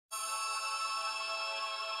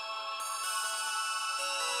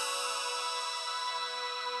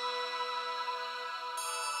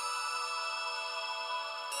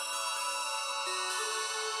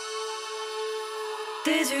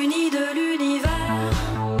Désunis de l'univers,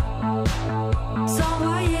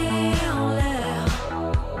 s'envoyer en l'air,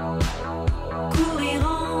 courir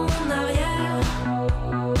en arrière,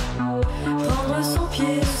 prendre son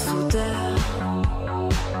pied sous terre.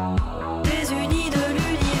 Désunis de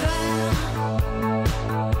l'univers,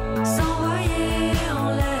 s'envoyer en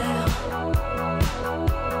l'air,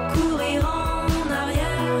 courir en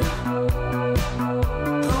arrière,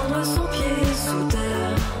 prendre son pied sous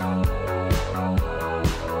terre.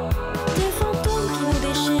 Des fantômes qui nous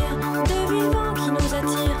déchirent, des vivants qui nous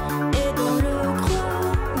attirent, et dans le creux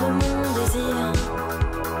de mon désir,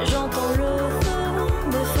 j'entends le feu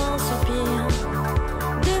des fins soupirs.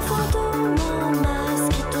 Des fantômes en masse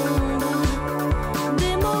qui tombent,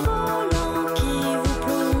 des mots volants qui vous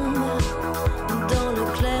plombent, dans le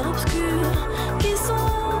clair-obscur qui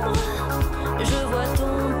sombre, je vois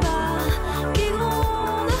ton pas qui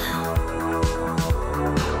gronde.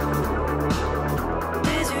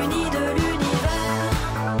 Désunis de l'univers,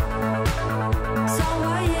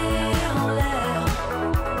 s'envoyer en l'air,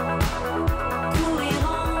 courir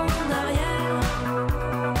en arrière,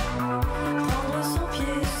 prendre son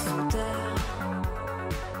pied sous terre.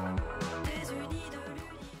 Désunis de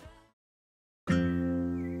l'univers.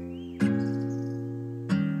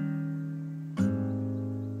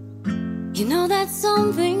 You know that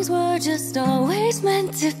some things were just always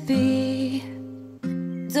meant to be.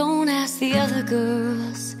 Don't ask the other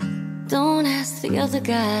girls, don't ask the other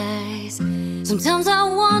guys. Sometimes I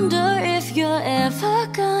wonder if you're ever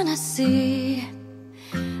gonna see.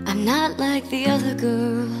 I'm not like the other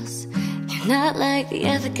girls, you're not like the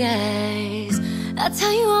other guys. I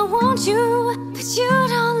tell you I want you, but you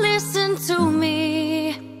don't listen to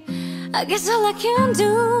me. I guess all I can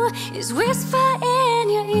do is whisper in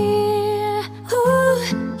your ear. Ooh,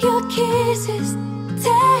 your kisses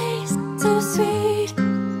taste so sweet.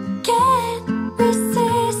 Can't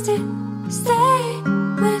resist it. Stay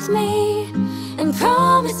with me and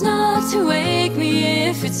promise not to wake me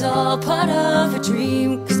if it's all part of a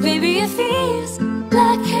dream. 'Cause baby it feels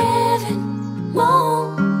like heaven,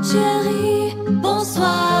 mon chéri.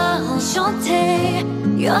 Bonsoir, enchanté.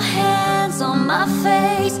 Your hands on my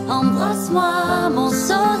face, embrasse-moi, mon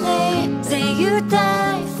soleil. Say you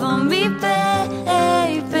die for me, baby.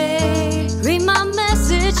 Read my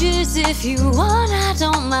messages if you want, I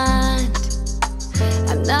don't mind.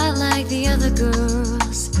 I'm not like the other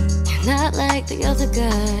girls, you're not like the other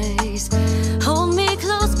guys. Hold me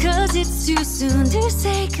close 'cause it's too soon to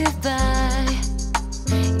say goodbye.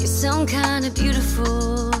 You're some kind of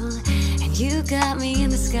beautiful, and you got me in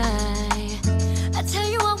the sky. I tell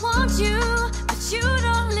you I want you, but you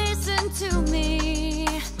don't listen to me.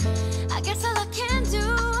 I guess all I can do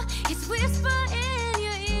is whisper in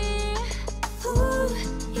your ear. Ooh,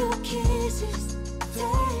 your kisses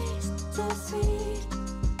taste so sweet.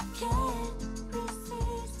 Can't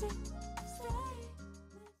resist it. Stay.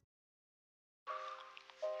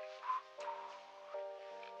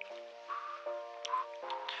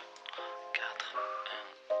 4,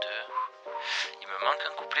 1, 2. Il me manque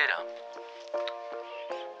un couplet là.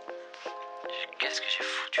 Qu'est-ce que j'ai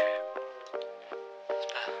foutu?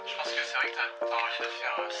 Je pense que c'est vrai que t'as envie de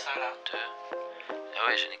faire ça là. 2. Ah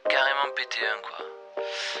ouais, j'en ai carrément pété un quoi.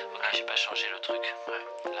 Ok, j'ai pas changé le truc. Ouais.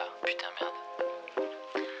 Là, putain merde.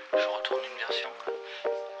 Je retourne une version.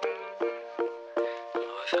 On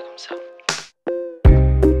va faire comme ça.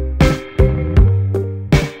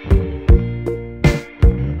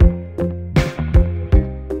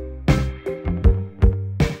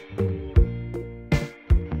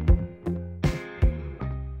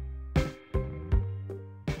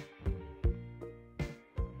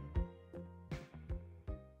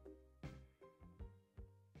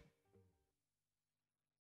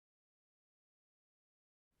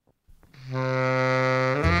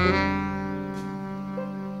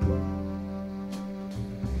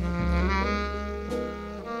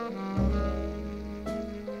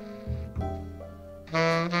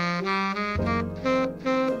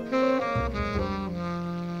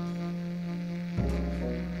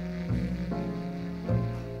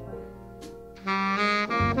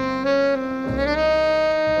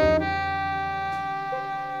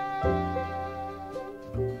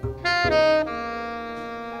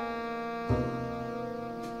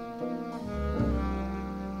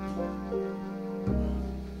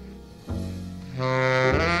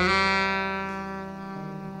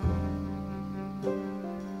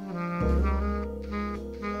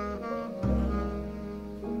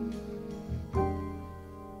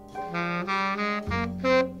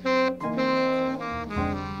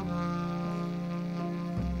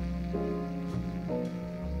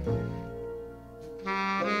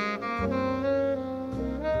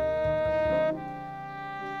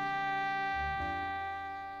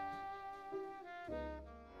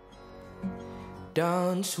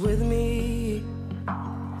 Dance with me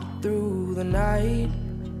through the night.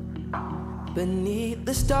 Beneath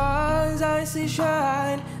the stars I see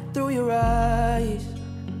shine through your eyes.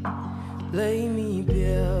 Lay me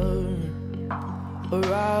bare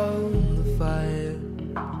around the fire.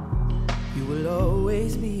 You will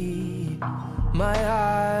always be my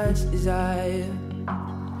heart's desire.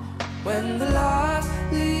 When the last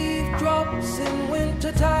leaf drops in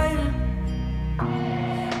winter time,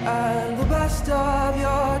 and the best of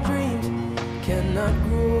your dreams cannot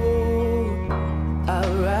grow,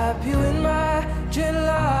 I'll wrap you in my gentle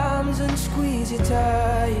arms and squeeze you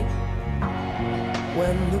tight.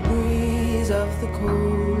 When the breeze of the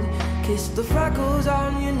cold kiss the freckles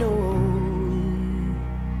on your nose,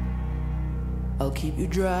 I'll keep you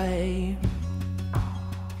dry.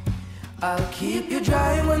 I'll keep you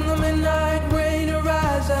dry when the midnight rain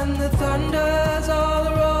arrives and the thunders all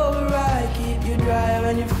over. I keep you dry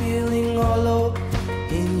when you're feeling hollow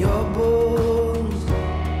in your bones.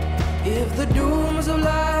 If the dooms of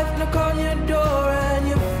life knock on your door and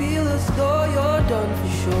you feel as though you're done for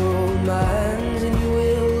sure, hold my hands and you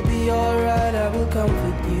will be alright. I will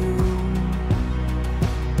comfort you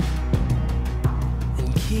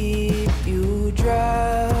and keep you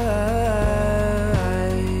dry.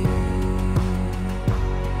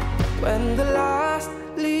 When the last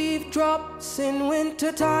leaf drops in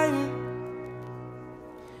winter time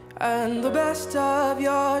and the best of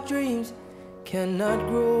your dreams cannot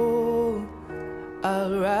grow,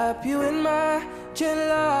 I'll wrap you in my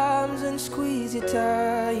gentle arms and squeeze you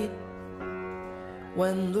tight.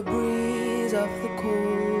 When the breeze of the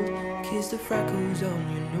cold kiss the freckles on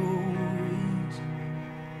your nose,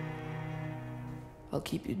 I'll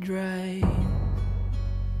keep you dry.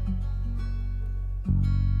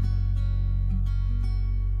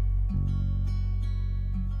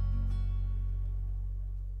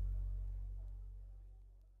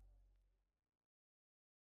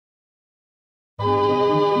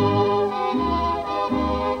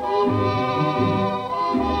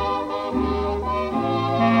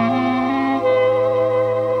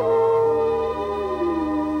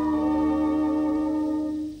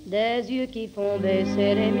 Des yeux qui font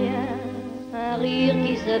baisser les miens, un rire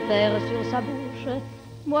qui se perd sur sa bouche,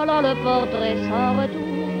 voilà le portrait sans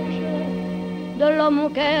retouche de l'homme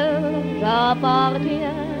auquel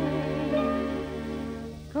j'appartiens.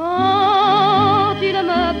 Quand il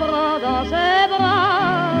me prend dans ses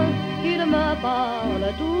bras, qu'il me parle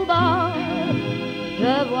tout bas,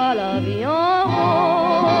 je vois la vie en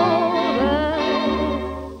rose.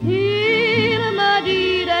 Il me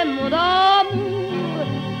dit des mots d'amour,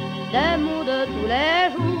 des mots de tous les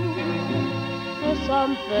jours, et ça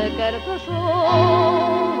me fait quelque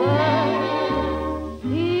chose.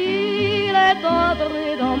 Il est entré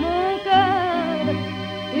dans mon cœur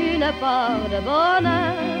une part de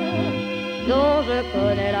bonheur dont je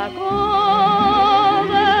connais la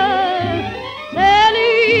cause. C'est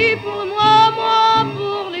lui pour moi, moi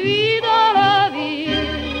pour lui dans la vie.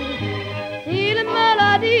 Il me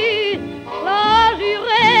l'a dit, l'a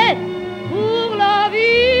juré pour la vie.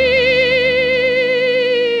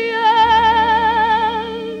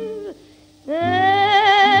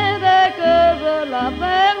 Et dès que je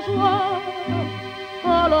l'aperçois,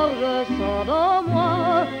 alors je sens dans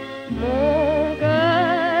moi mon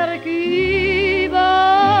cœur qui bat.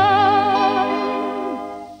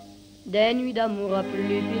 Des nuits d'amour à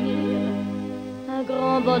plus finir, un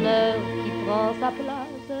grand bonheur qui prend sa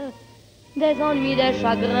place, des ennuis, des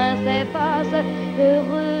chagrins s'effacent,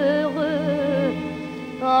 heureux, heureux,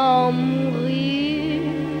 en mourir.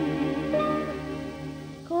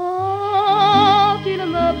 Quand il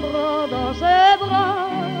me prend dans ses bras,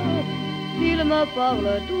 il me parle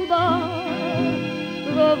tout bas,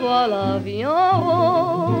 je vois la vie en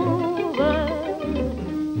rose.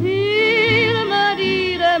 Il me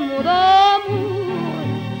dit des mots d'amour,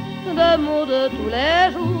 des mots de tous les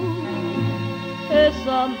jours, et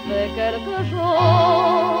ça me fait quelque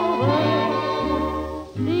chose.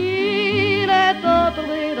 Il est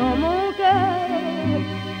entré dans mon cœur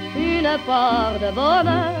une part de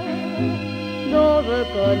bonheur dont je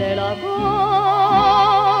connais la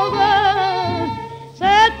cause.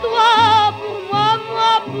 C'est toi pour moi,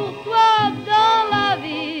 moi pour toi dans la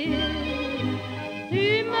vie. Tu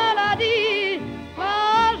me l'as dit,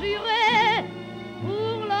 pas juré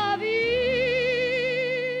pour la vie.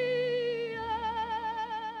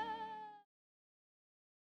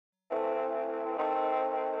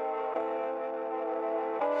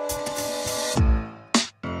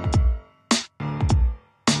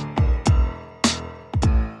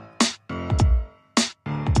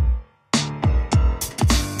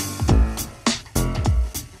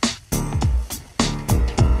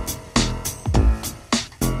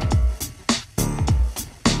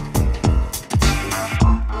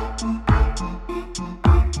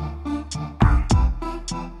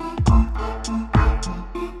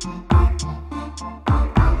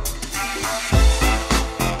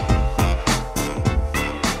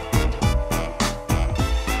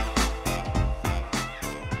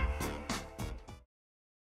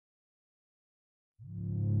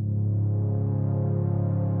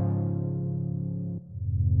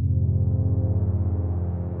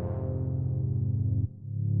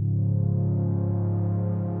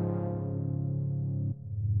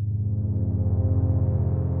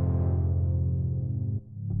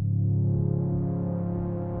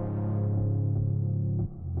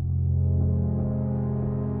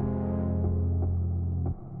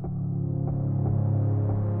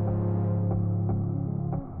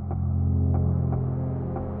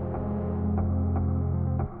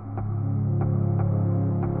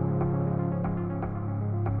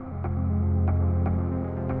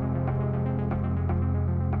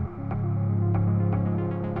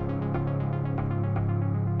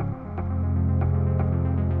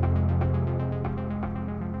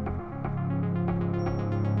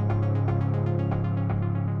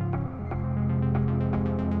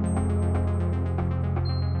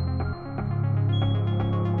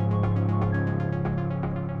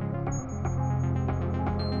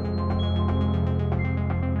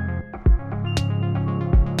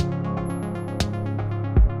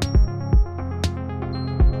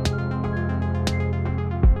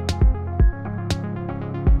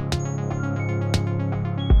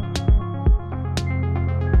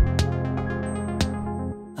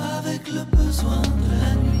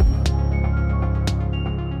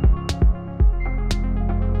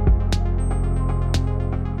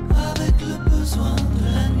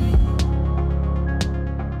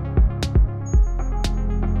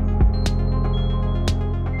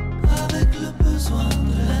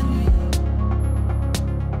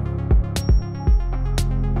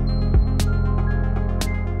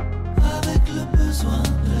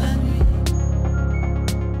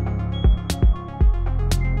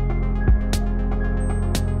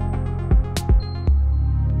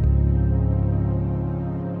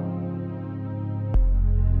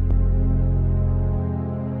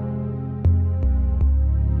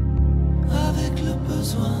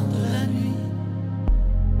 besoin de la nuit,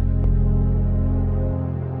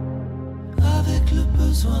 avec le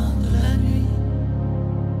besoin de la nuit.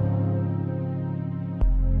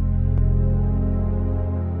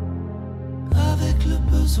 Avec le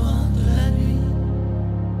besoin de la nuit.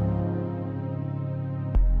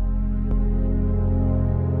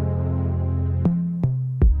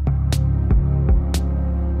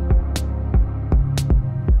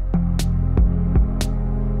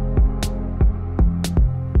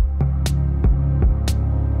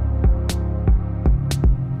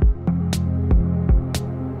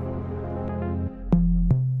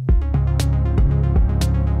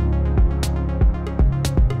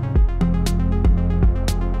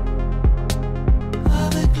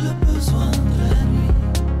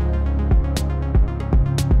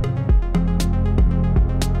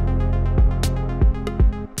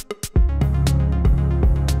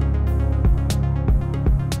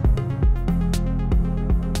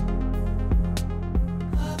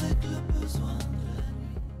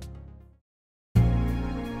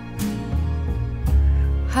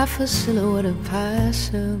 Half a silhouette of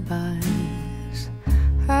passerbys,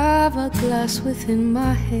 have a glass within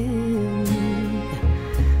my hand,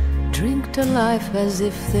 drink to life as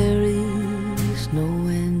if there is no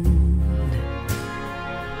end.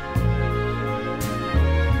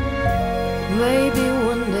 Maybe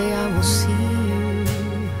one day I will see you,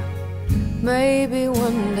 maybe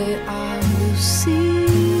one day I will see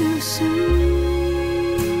you soon.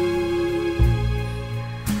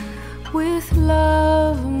 With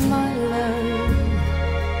love, my love,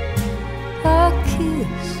 a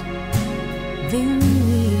kiss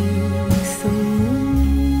beneath the moon.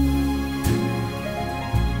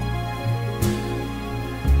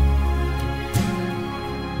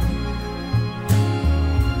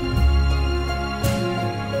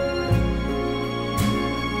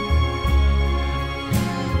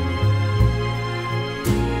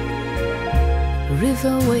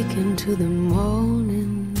 River waking to the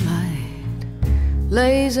morning,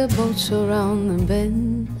 laser boats around the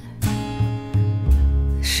bend,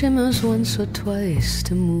 shimmers once or twice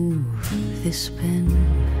to move this bend.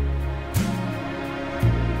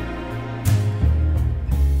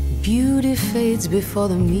 Beauty fades before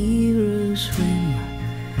the mirror's rim,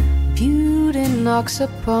 beauty knocks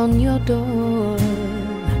upon your door.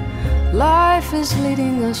 Life is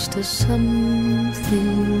leading us to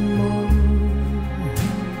something more.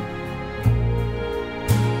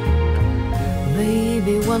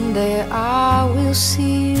 Maybe one day I will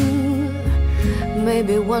see you,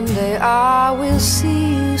 maybe one day I will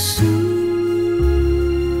see you soon.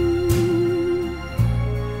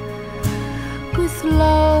 With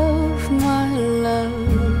love, my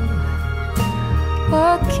love,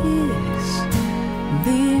 a kiss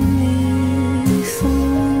beneath the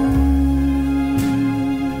moon.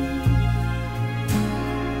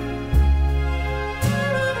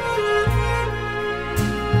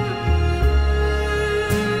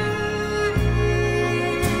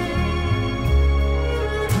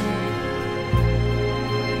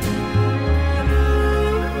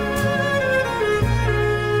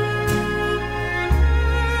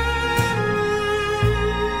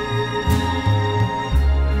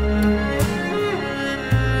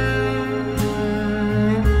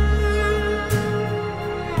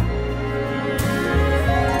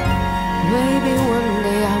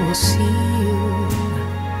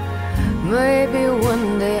 Maybe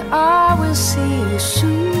one day I will see you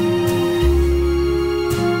soon.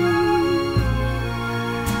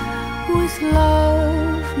 With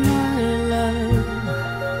love, my love,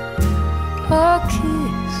 a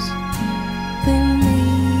kiss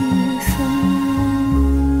beneath the moon.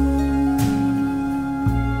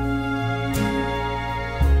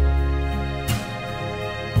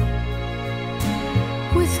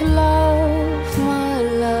 With love, my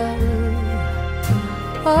love,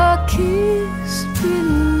 a kiss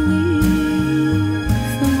beneath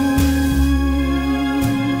the moon.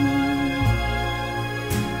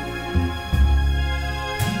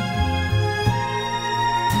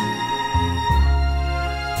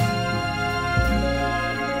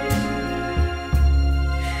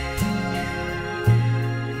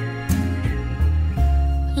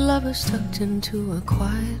 Lovers tucked into a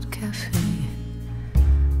quiet cafe,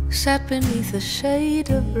 sat beneath a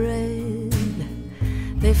shade of red.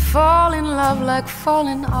 They fall in love like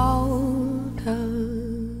falling out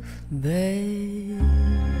of bed.